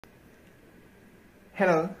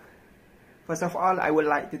Hello. First of all, I would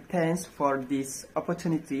like to thank for this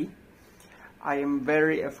opportunity. I am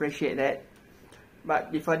very appreciated.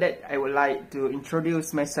 But before that, I would like to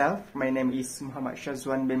introduce myself. My name is Muhammad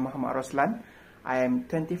Shazwan bin Muhammad Roslan. I am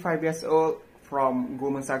 25 years old from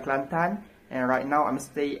Gumensar, Kelantan, and right now I'm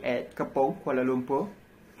staying at Kepong, Kuala Lumpur.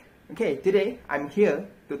 Okay, today I'm here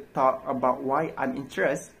to talk about why I'm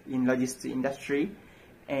interested in logistics industry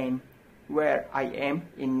and where I am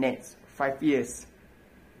in next 5 years.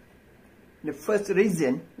 The first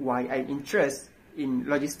reason why I'm interested in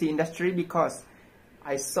logistics industry because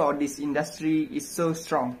I saw this industry is so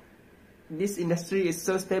strong. This industry is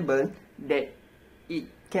so stable that it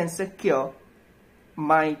can secure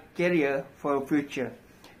my career for future.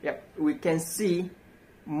 Yep, we can see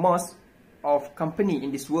most of company in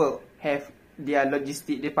this world have their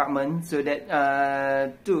logistic department so that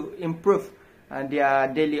to improve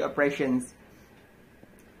their daily operations.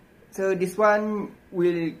 So this one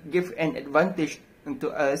will give an advantage to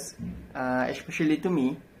us, especially to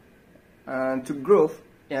me, to grow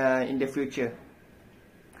in the future.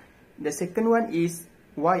 The second one is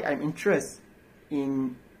why I'm interested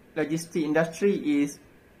in logistic industry is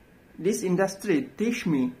this industry teach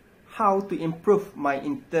me how to improve my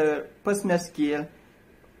interpersonal skill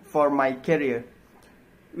for my career.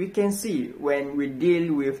 We can see when we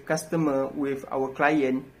deal with customer, with our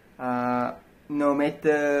client, no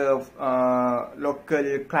matter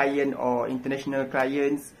local client or international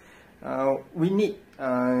clients, we need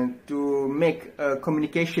to make a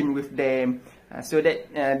communication with them so that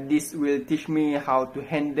this will teach me how to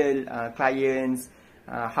handle clients,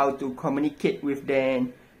 how to communicate with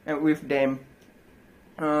them.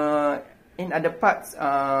 In other parts,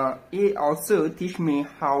 it also teach me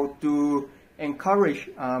how to encourage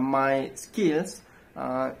my skills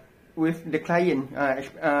with the client,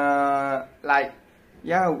 like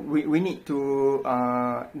we need to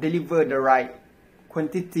deliver the right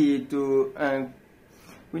quantity to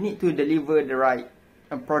we need to deliver the right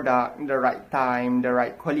product, the right time, the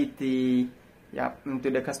right quality, to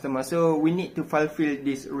the customer. So we need to fulfill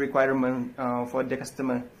this requirement for the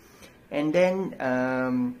customer. And then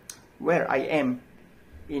where I am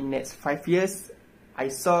in next 5 years, I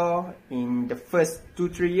saw in the first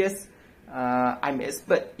 2-3 years I'm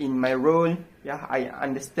expert in my role. I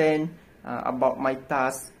understand about my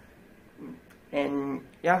task, and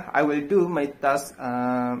I will do my task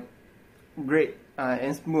great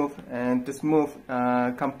and smooth, and to smooth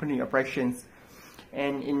company operations.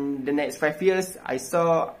 And in the next 5 years, I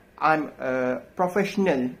saw I'm a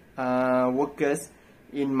professional workers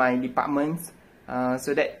in my departments,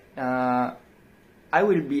 so that I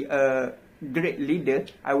will be a great leader.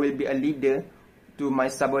 I will be a leader to my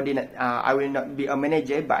subordinate. I will not be a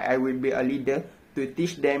manager, but I will be a leader to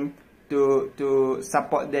teach them, to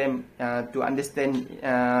support them to understand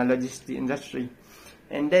logistics industry.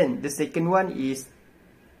 And then the second one is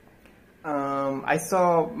I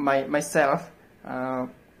saw myself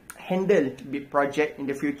handle big project in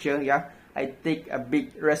the future. I take a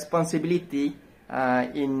big responsibility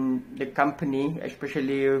in the company,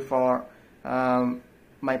 especially for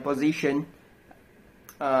my position,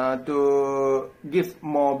 to give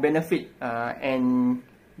more benefit and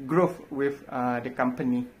growth with the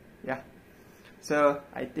company. So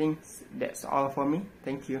I think that's all for me.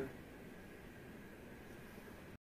 Thank you.